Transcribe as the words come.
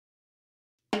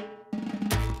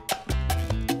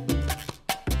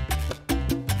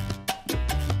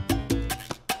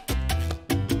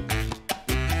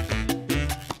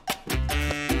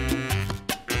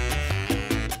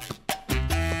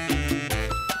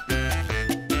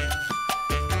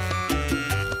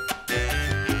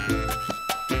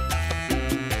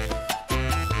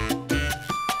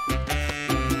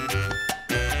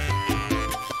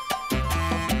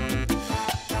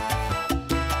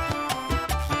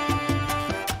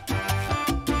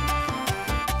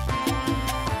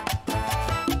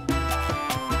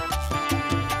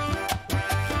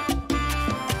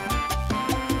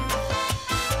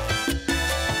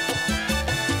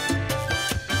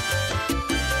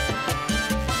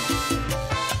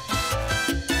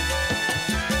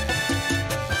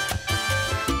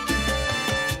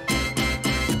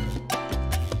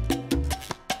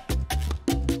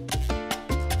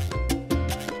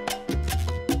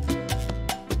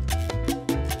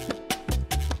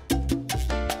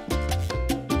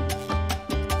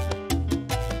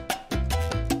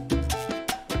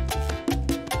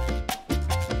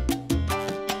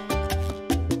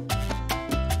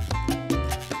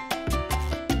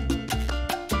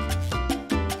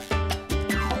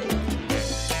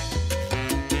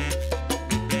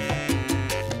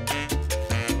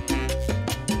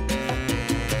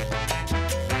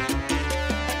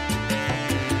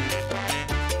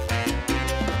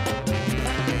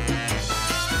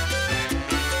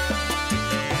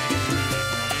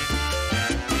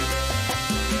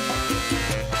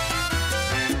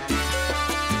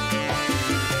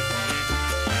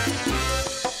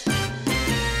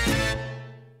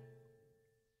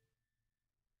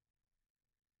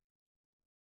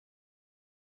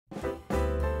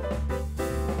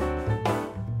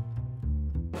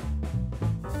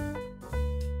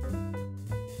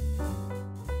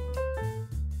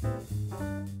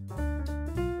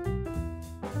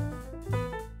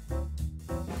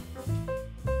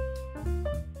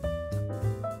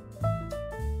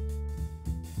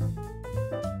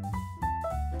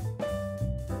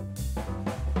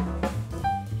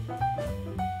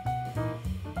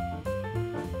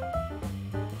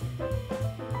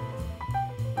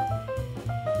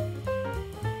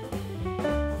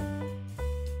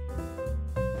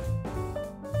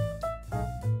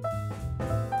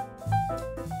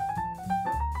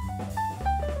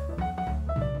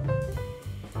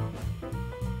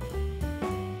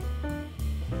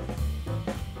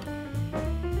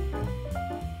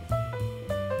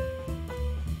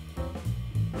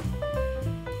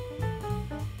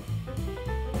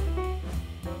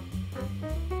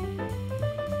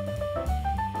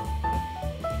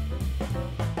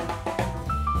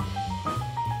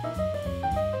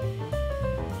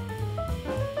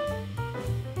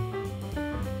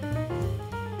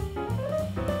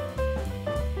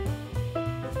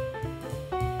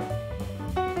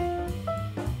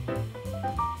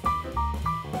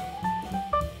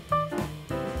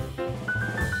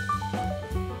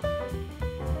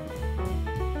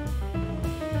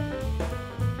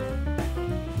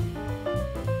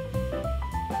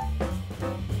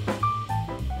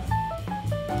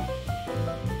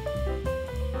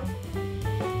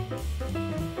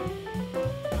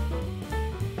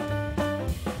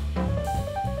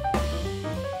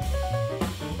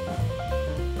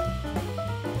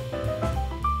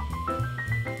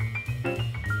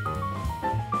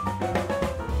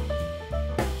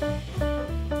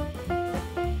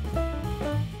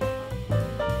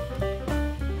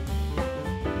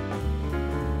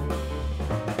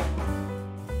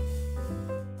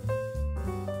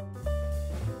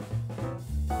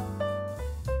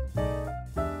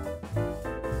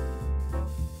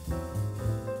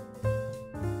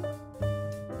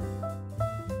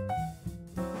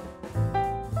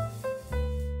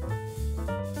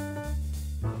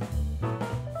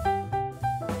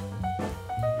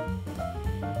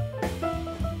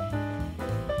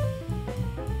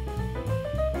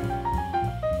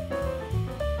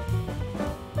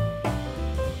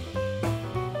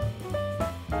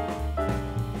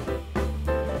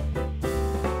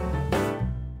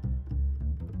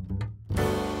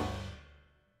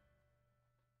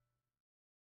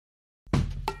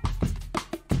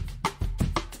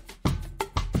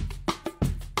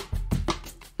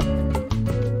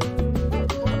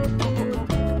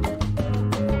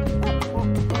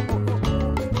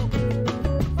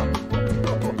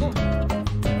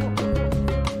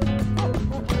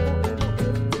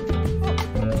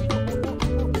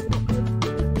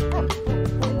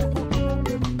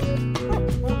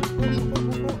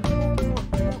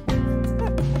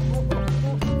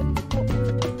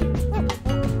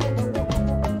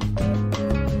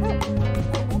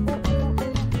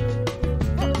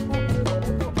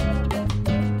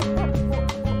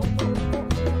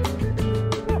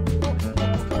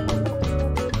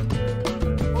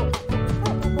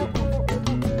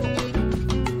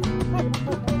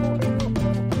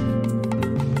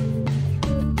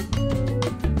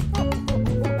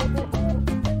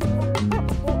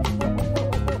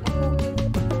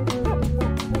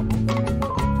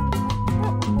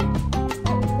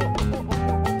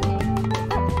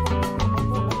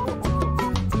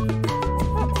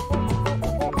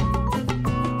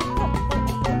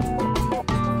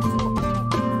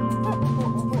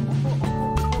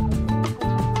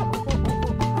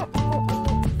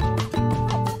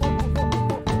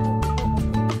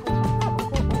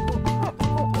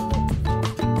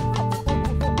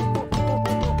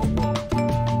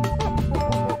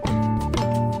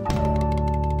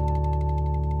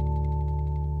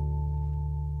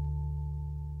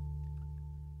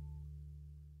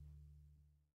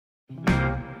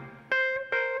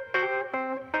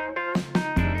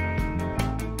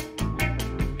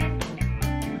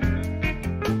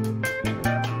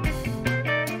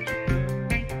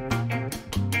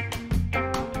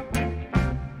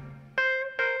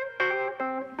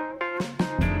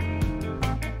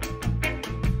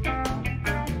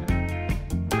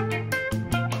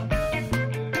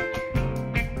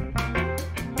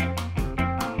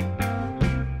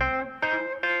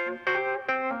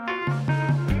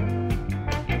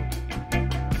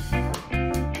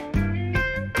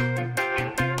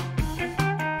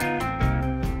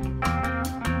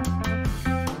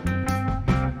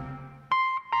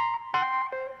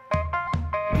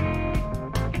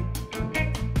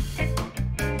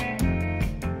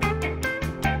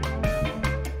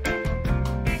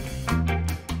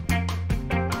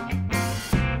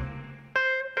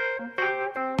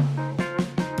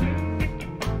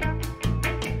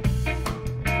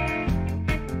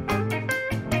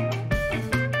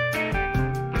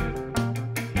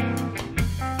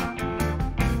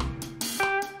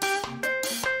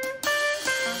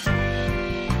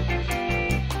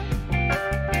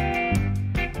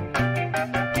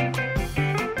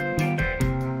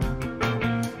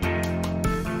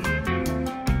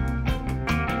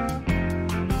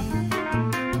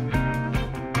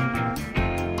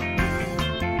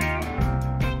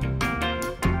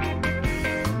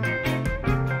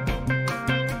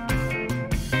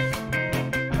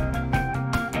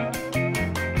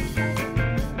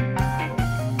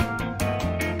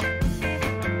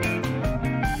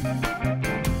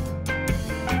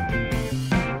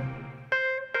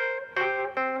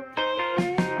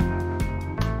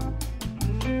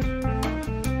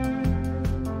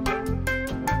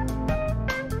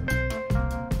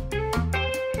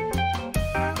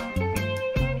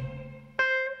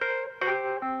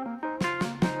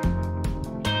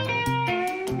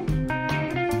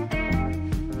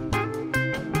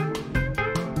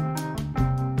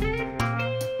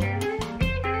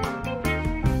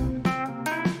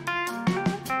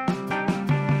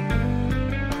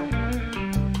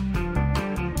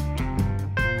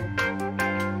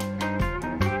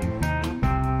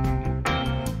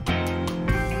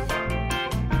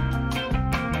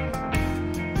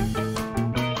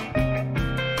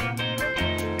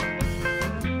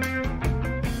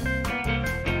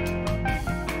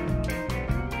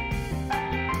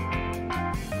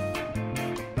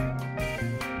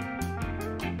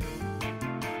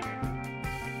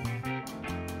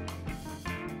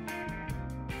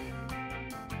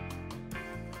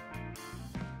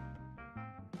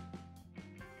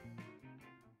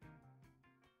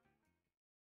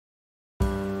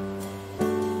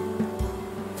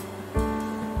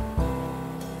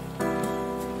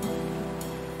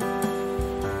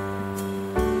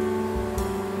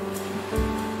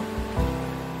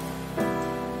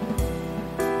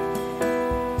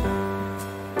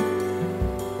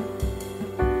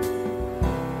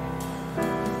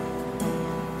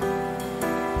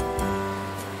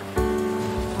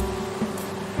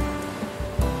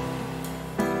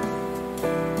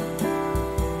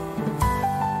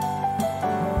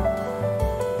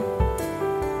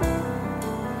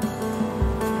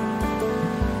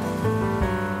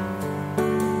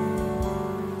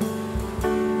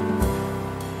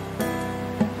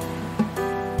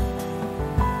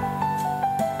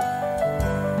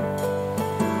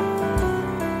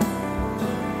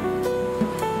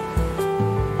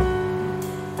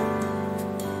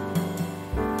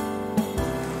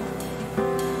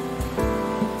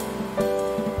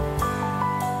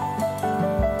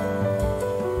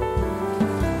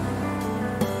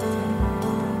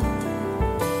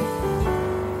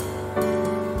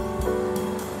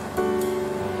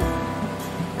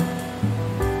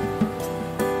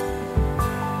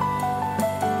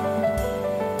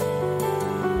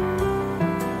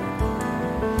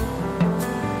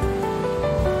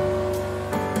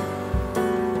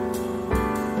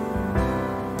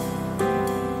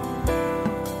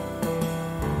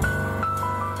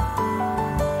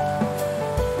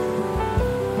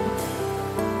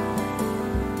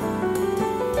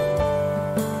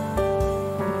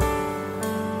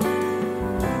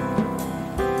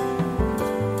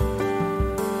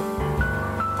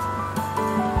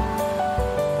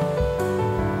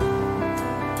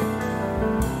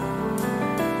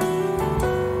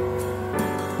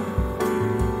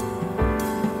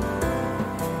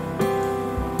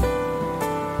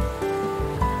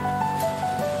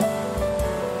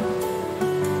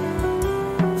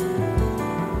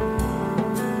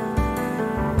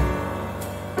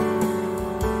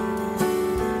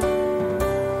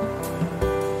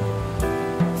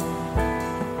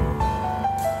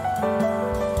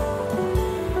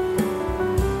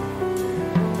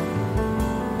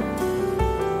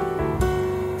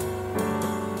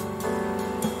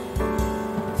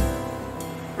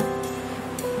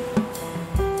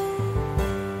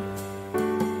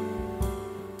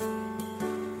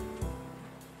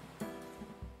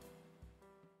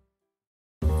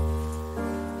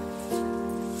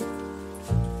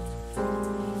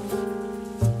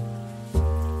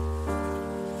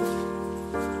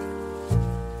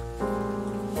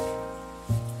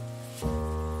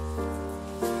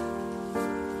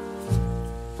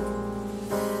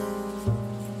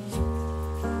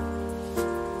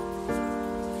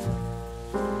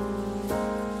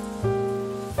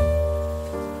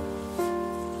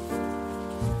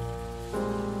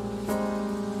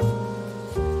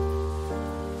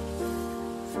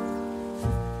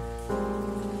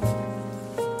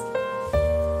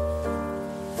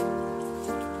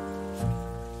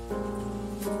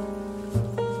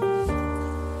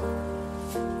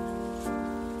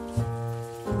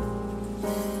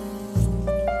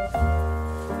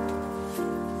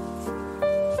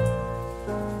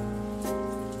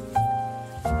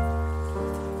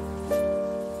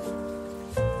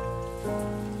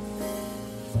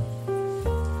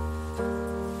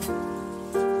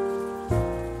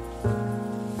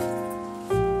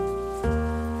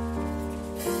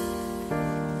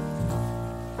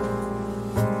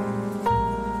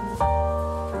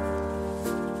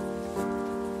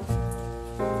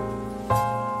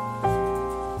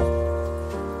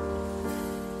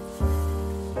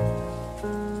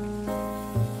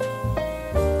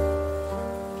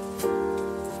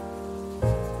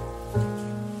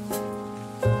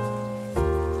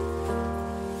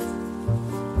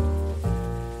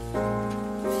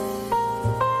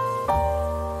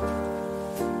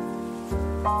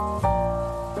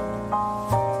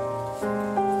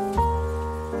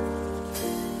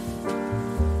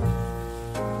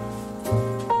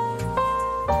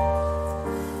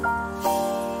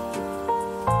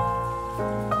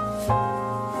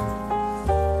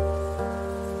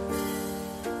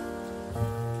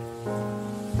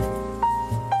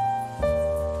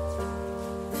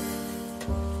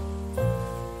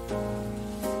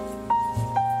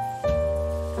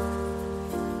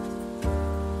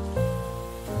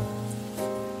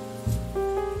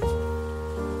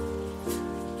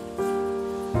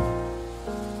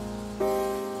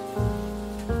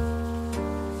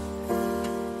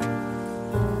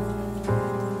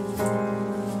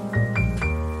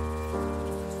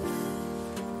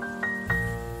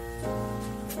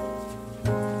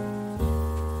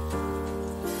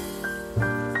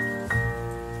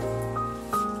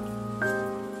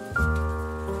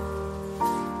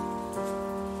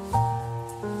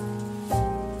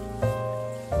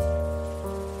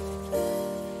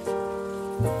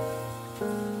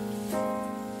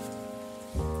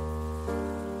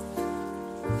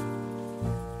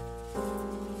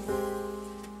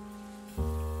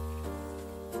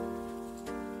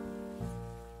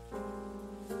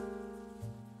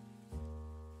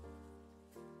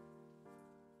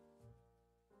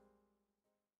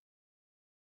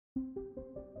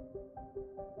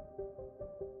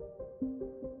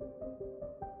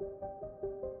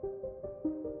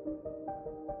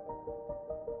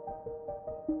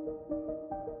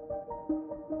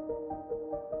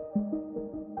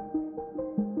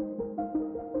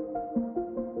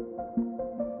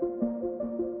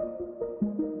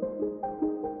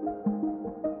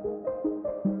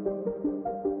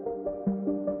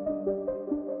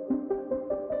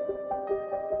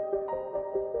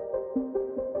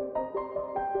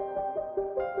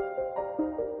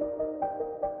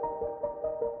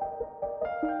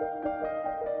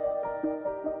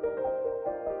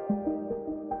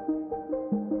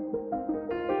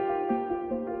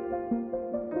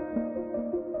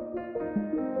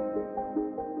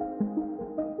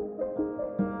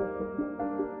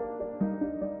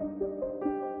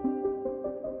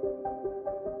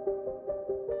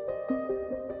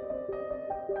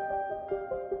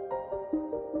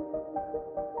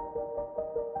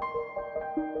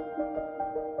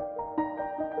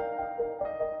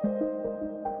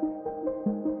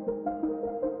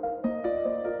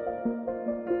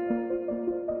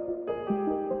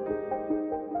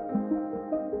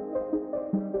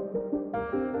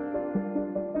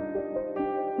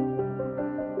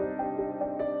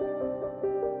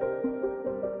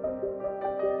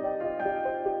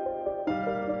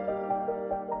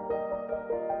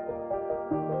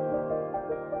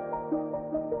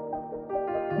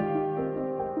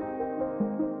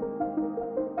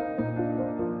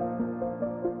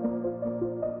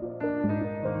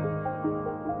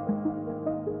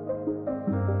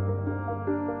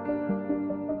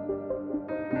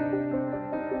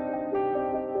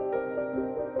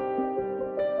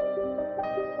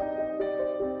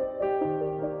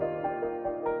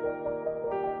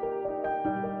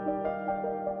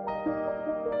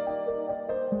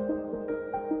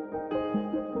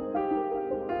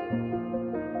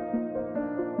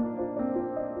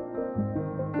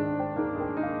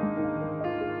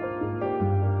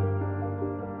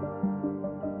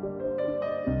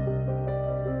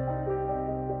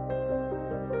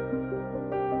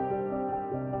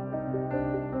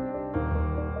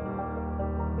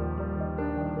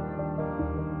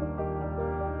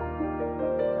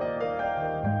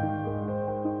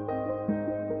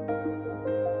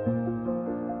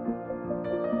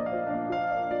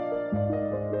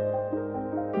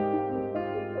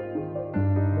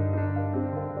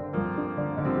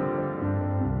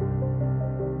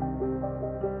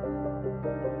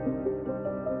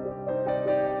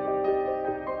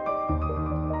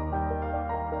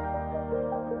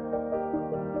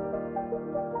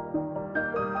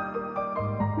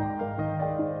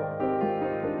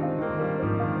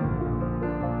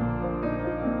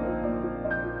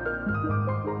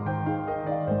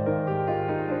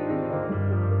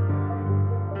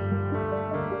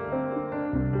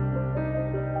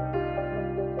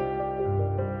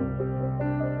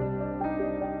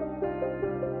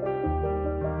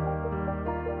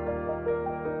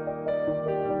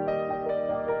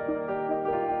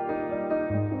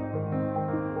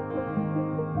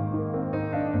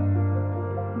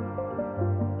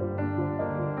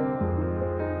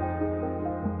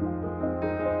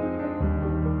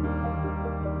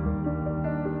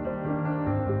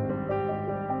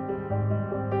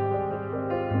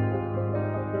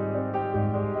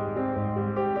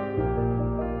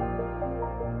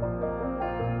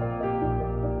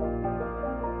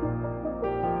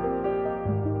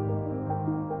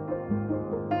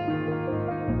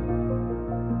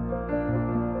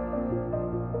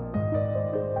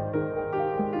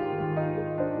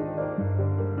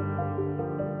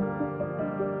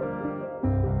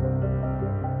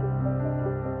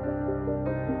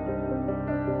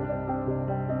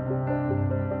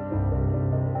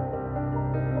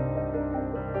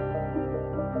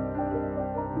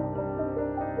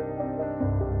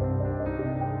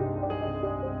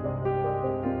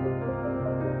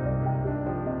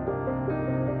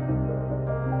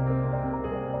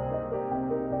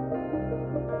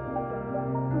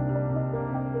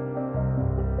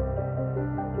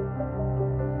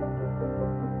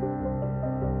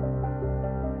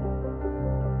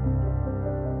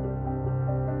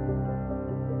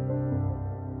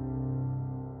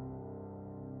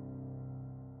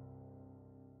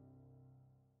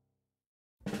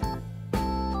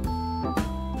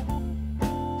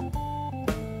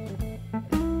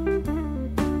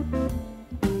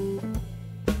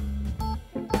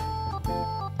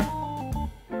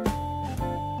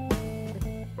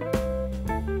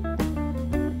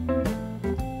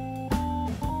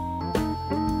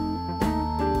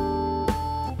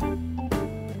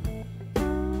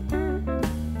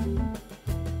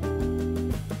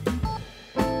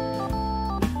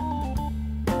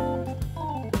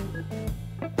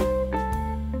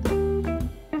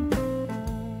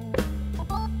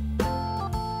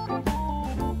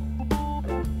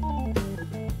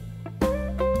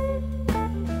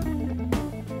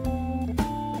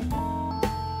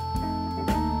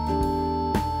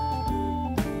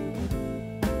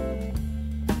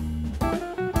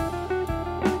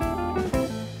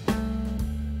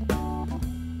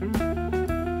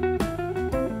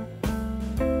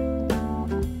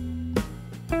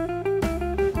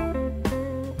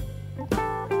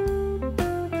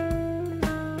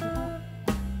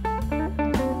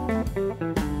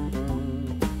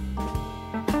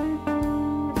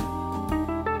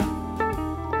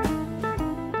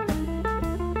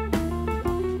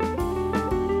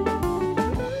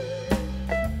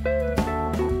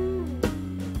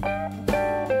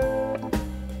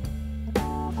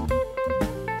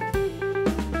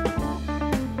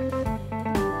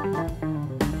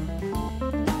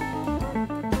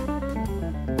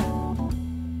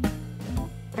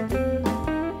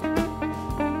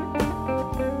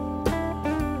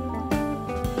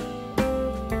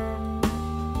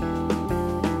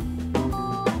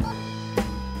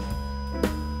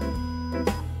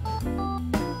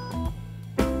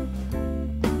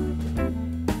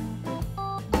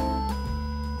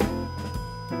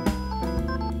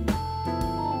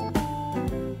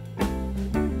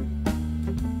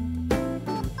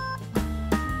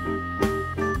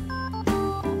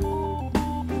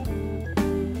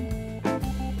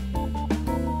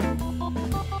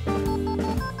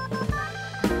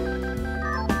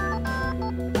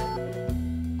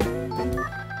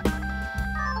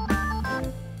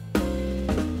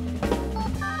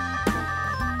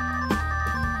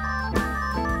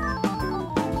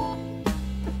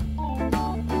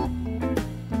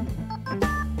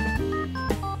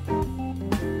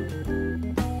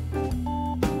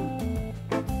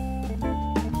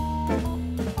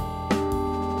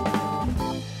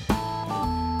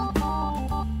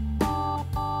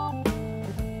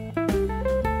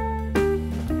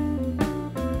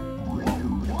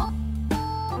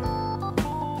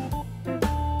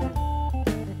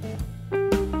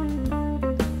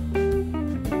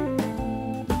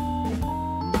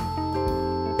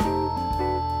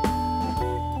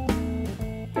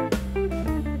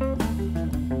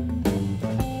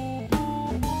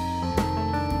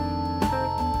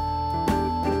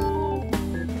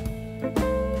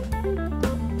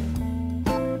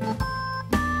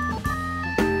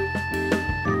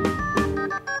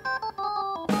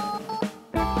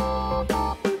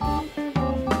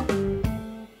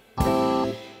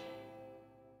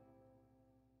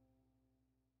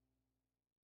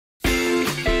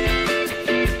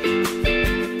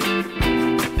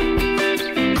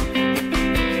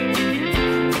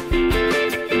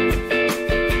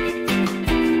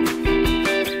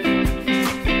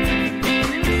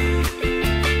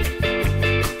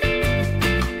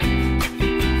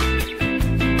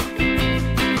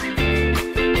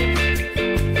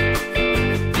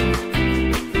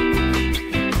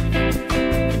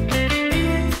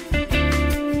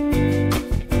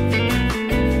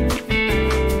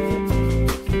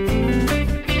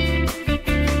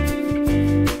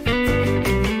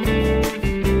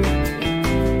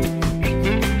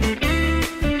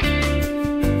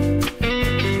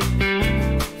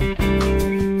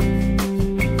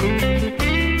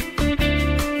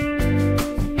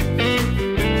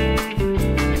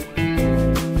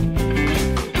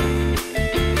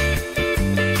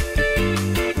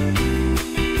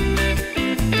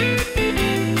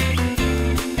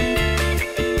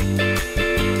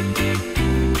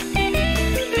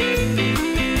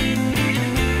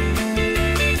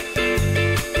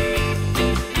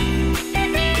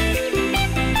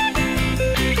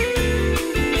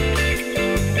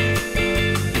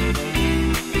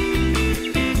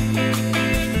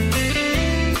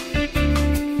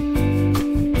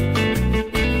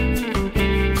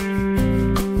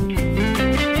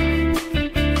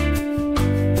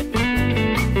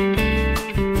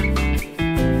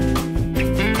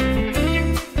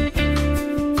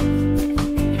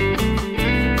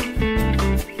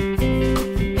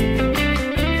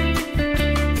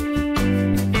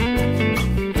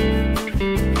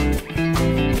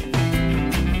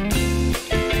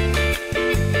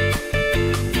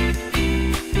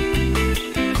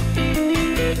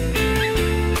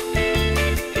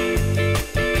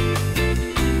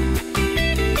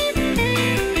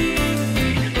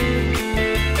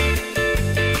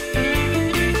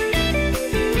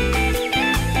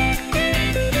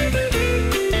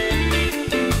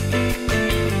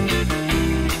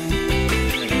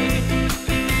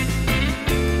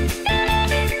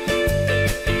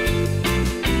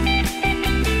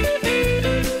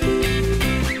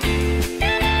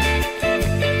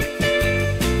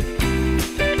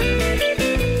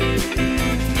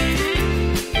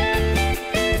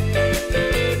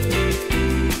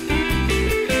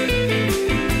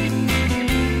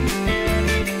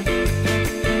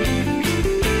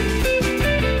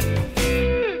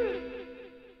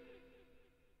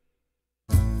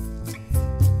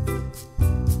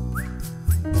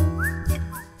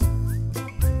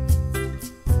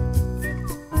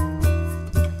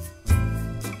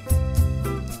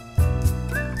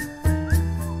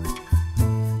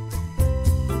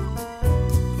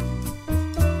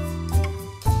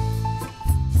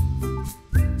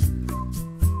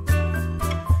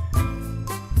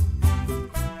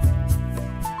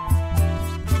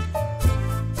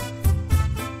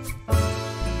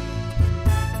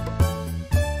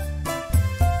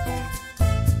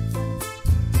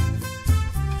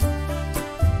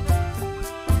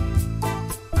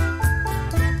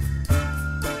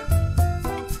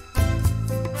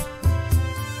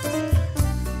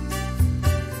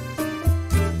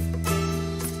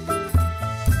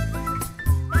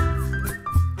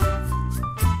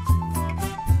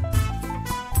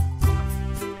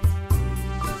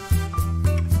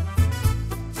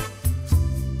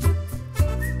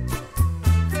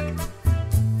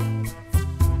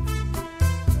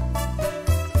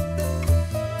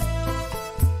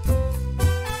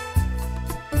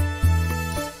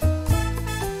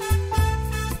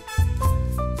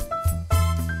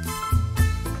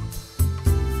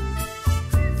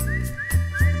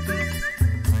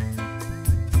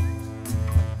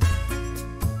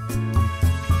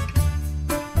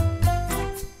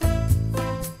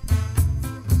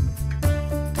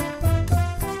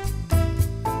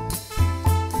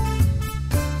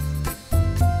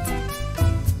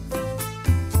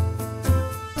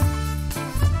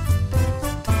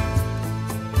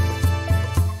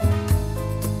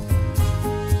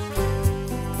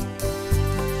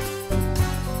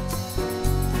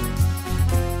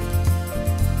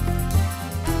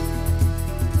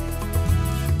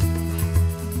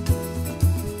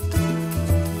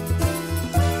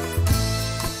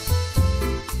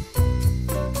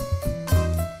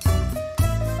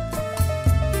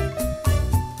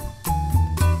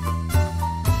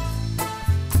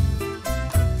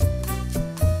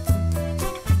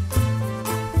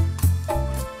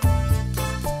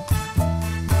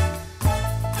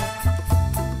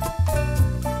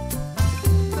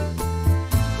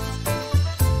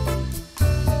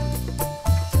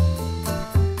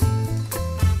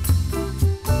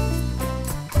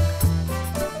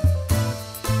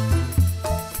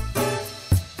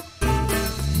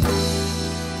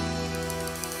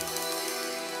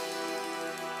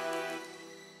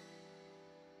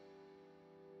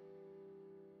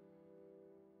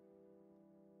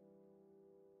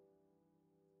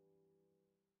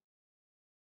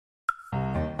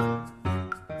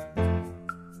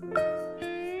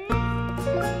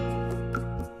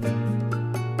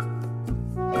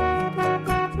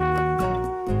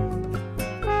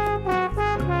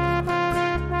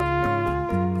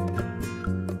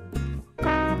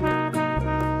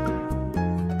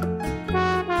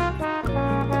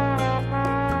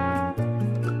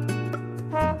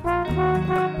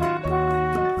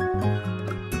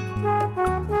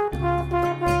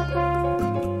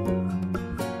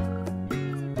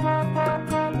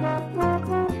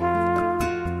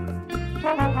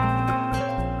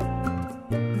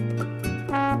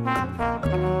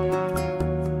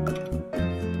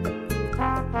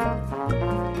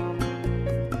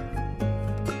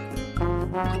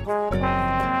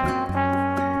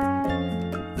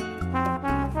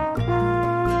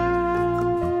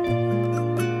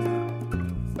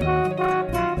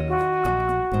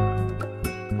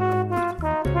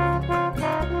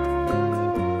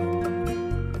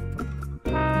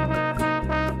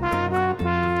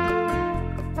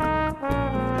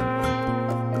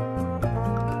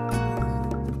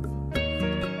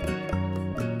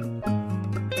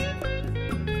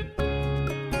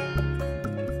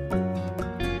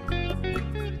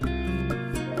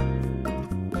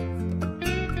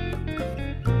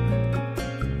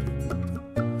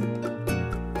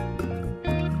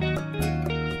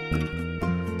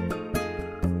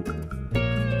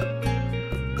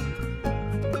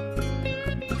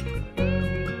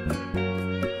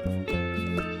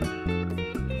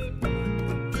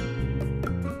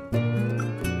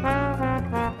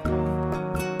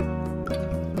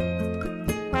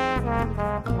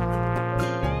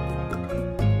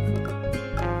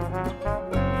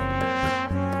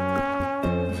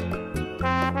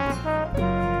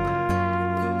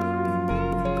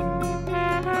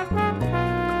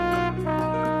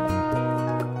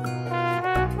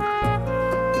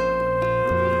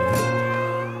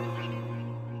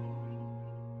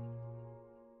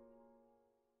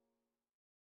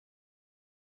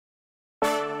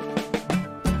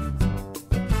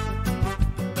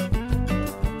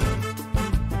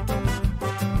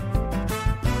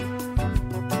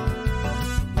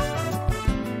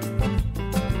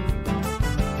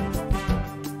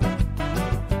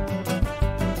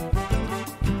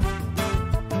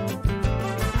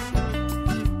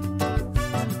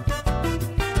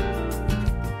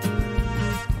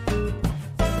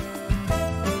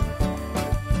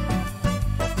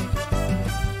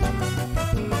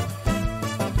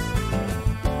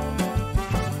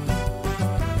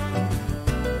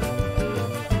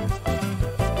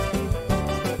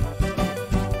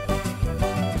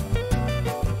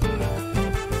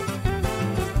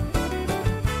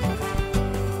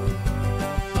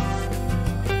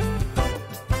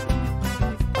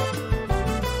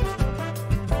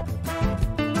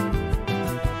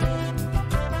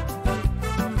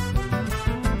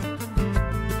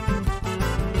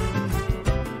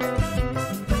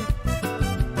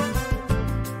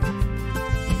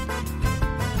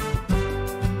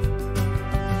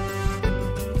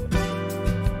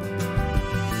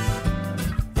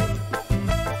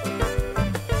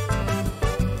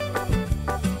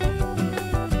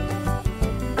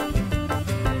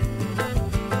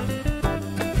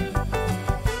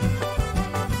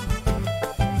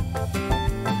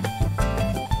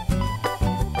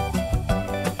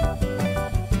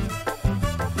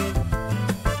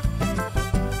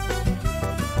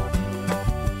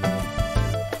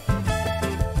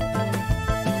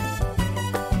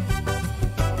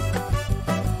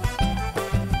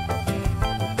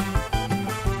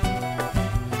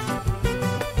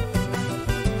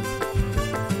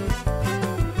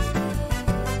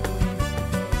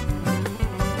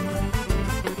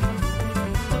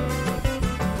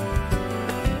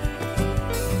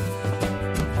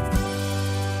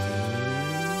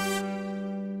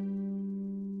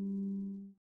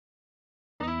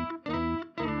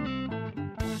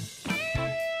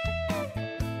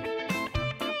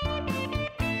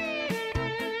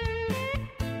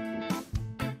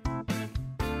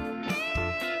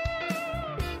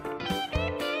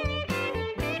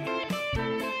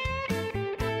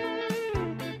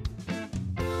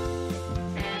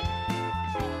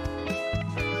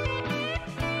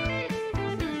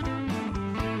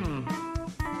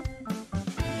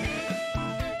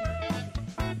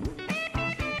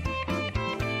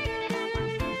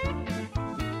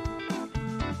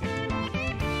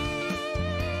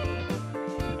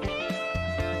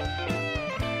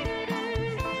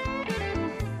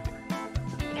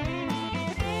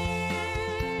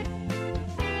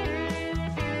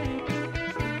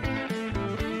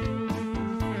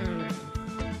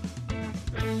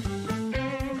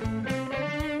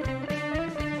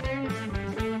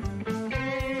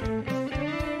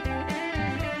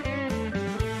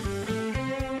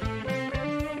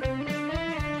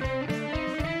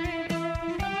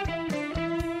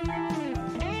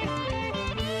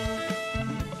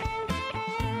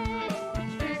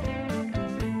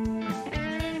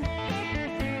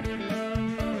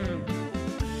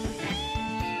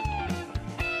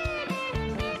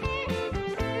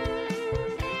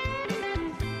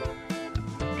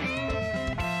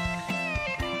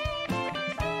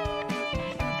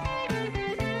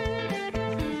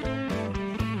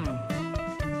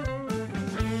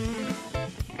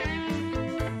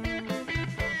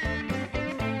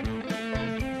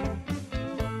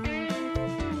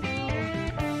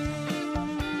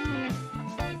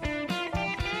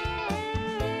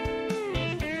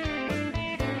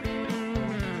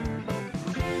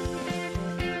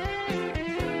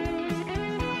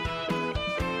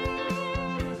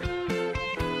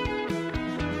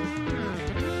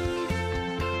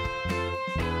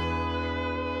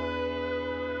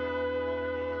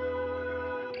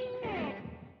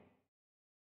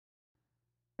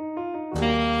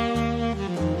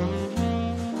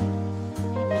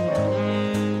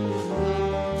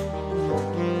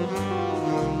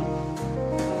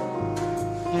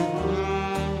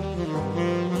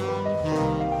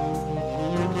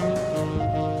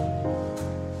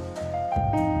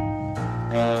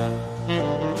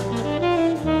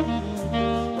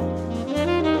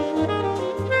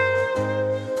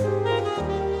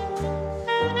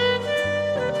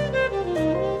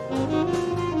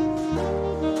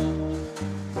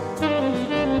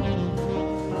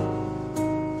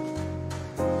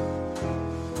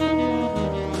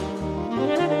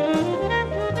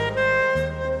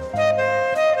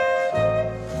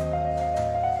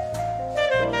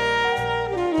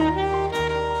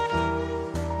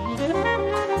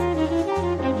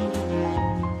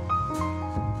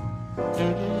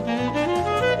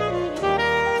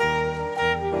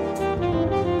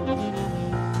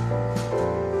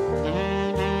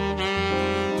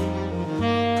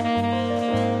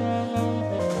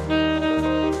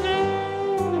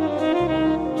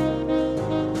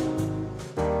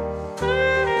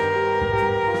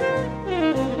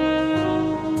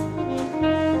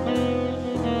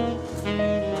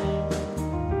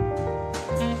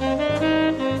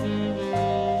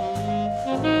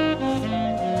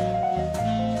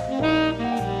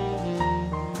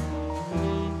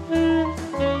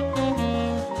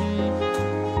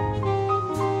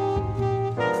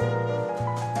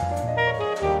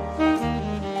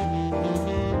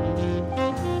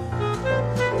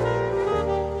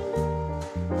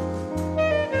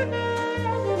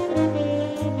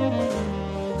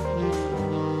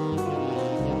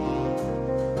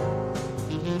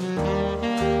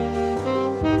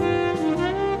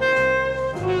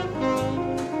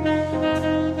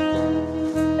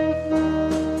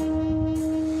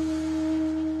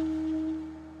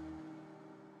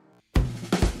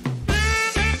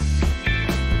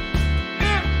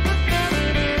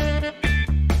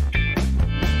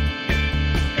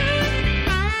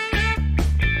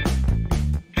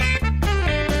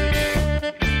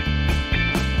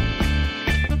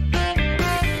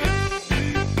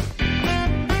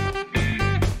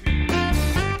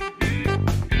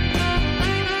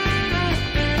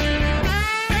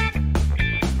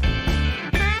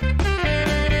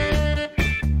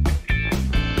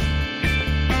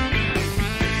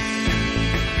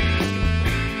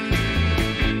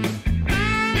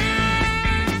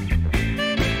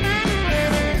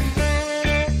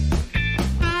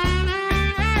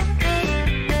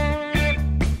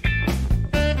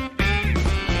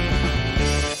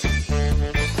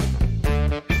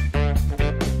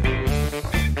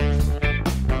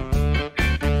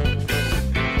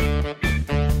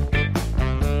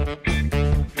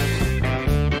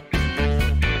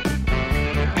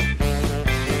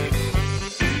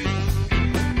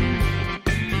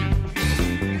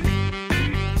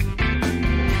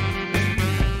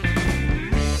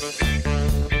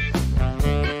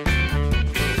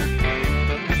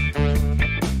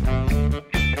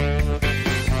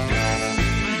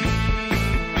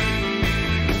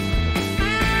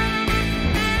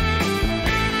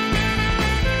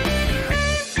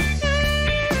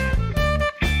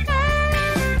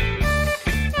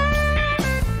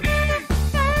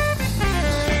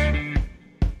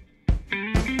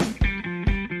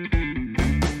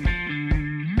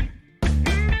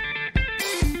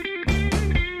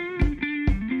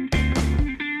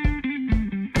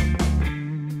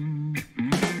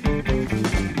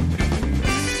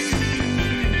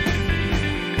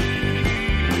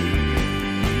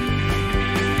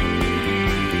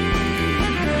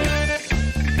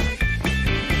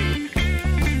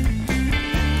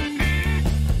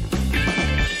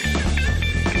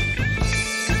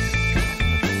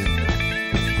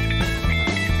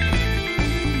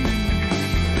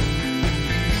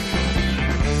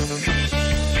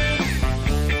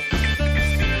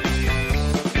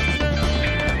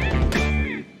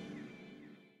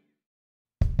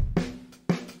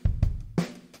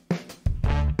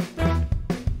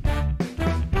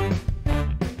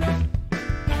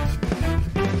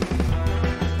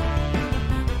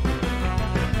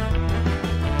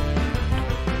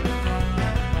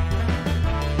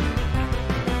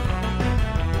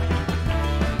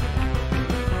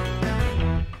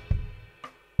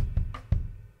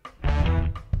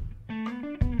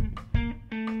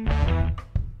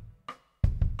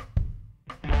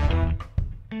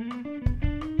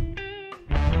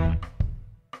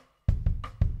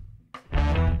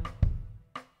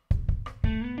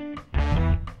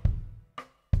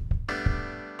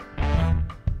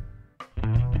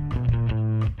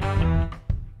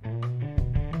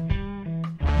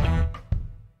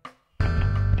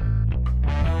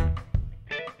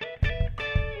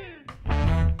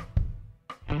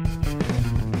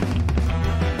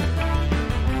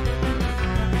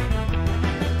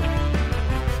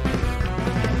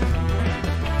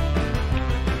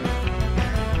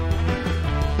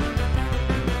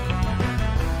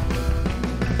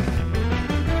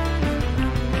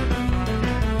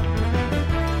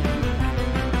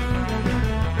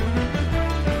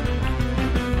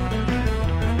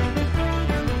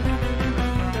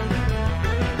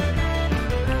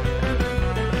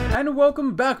And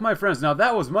welcome back, my friends. Now,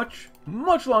 that was much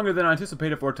longer than I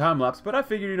anticipated for a time-lapse, but I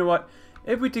figured, you know what?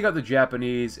 If we take out the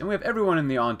Japanese, and we have everyone in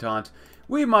the Entente,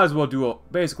 we might as well do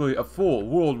basically a full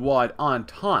worldwide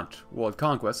Entente world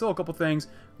conquest. So, a couple things.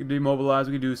 We can demobilize,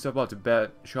 we can do stuff about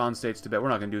Tibet, Shan States, Tibet. We're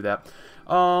not going to do that.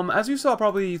 As you saw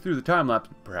probably through the time-lapse,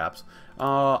 perhaps,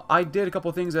 I did a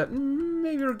couple things that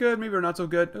maybe are good, maybe are not so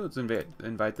good. Let's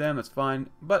invite them, that's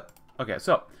fine. But, okay,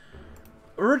 so...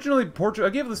 originally, I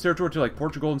gave this territory to like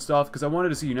Portugal and stuff because I wanted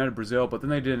to see United Brazil, but then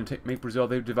they didn't make Brazil.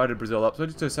 They divided Brazil up, so I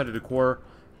just decided to core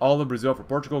all of Brazil for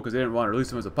Portugal because they didn't want to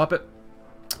release him as a puppet.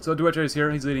 So Dueche is here.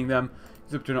 He's leading them.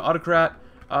 He's up to an autocrat.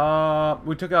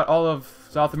 We took out all of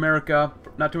South America.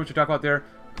 Not too much to talk about there.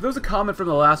 There was a comment from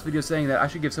the last video saying that I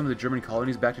should give some of the German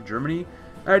colonies back to Germany.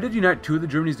 And I did unite two of the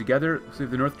Germanys together. So we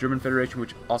have the North German Federation,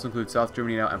 which also includes South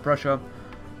Germany now, and Prussia.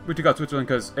 We took out Switzerland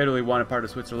because Italy wanted part of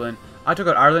Switzerland. I took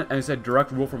out Ireland and it said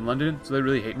direct rule from London, so they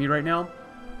really hate me right now.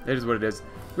 It is what it is.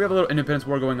 We have a little independence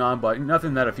war going on, but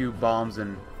nothing that a few bombs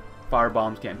and fire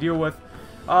bombs can't deal with.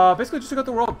 Basically just took out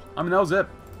the world. I mean, that was it.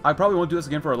 I probably won't do this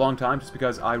again for a long time just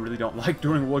because I really don't like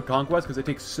doing world conquest because it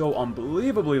takes so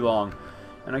unbelievably long.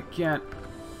 And I can't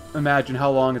imagine how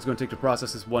long it's going to take to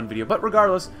process this one video. But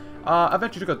regardless, I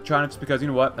eventually took out China just because, you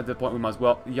know what, at that point we might as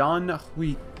well. Yan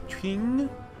Hui-Qing,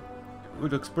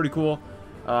 which looks pretty cool.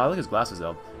 I like his glasses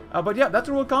though. But yeah, that's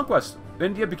a world conquest.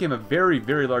 India became a very,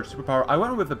 very large superpower. I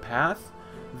went with the path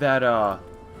that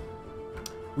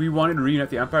we wanted to reunite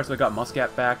the empire, so I got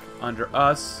Muscat back under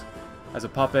us as a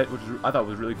puppet, which I thought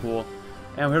was really cool.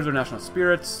 And here's our national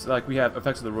spirits. Like, we have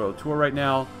effects of the royal tour right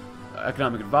now.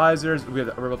 Economic advisors. We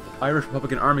have the Irish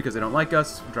Republican Army because they don't like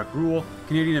us. Direct rule.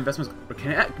 Canadian investments.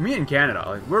 Me and Canada.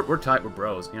 Like, we're tight. We're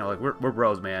bros. You know, like we're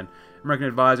bros, man. American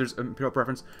advisors. Imperial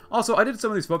preference. Also, I did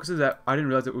some of these focuses that I didn't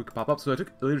realize that we could pop up. So I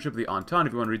took leadership of the Entente.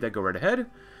 If you want to read that, go right ahead.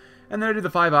 And then I did the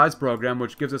Five Eyes program,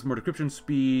 which gives us more decryption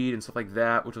speed and stuff like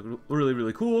that, which look really,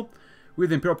 really cool. We have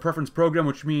the Imperial Preference Program,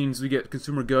 which means we get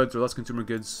consumer goods or less consumer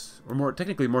goods, or more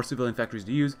technically more civilian factories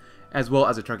to use, as well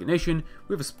as a target nation.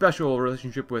 We have a special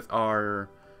relationship with our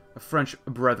French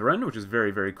brethren, which is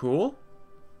very, very cool.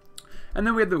 And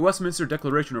then we have the Westminster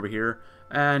Declaration over here,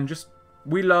 and just,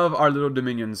 we love our little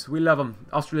dominions. We love them.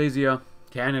 Australasia,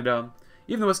 Canada,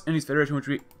 even the West Indies Federation, which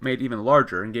we made even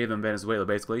larger and gave them Venezuela,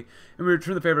 basically. And we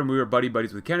returned the favor, and we were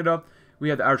buddies with Canada. We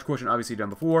had the Irish Quotient, obviously, done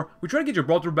before. We tried to get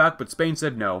Gibraltar back, but Spain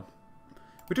said no.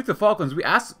 We took the Falklands. We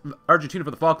asked Argentina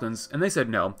for the Falklands, and they said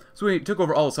no. So we took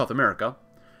over all of South America.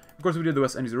 Of course, we did the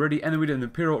West Indies already, and then we did the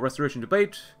Imperial Restoration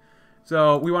Debate.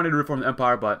 So we wanted to reform the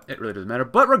Empire, but it really doesn't matter.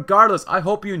 But regardless, I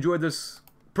hope you enjoyed this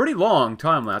pretty long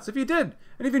time-lapse. If you did,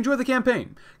 and if you enjoyed the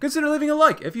campaign, consider leaving a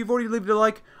like. If you've already left a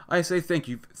like, I say thank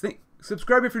you.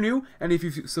 Subscribe if you're new, and if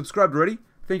you've subscribed already,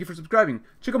 thank you for subscribing.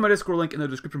 Check out my Discord link in the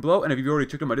description below, and if you've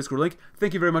already checked out my Discord link,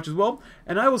 thank you very much as well.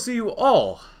 And I will see you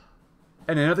all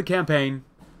in another campaign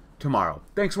tomorrow.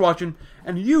 Thanks for watching,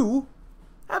 and you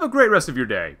have a great rest of your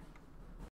day.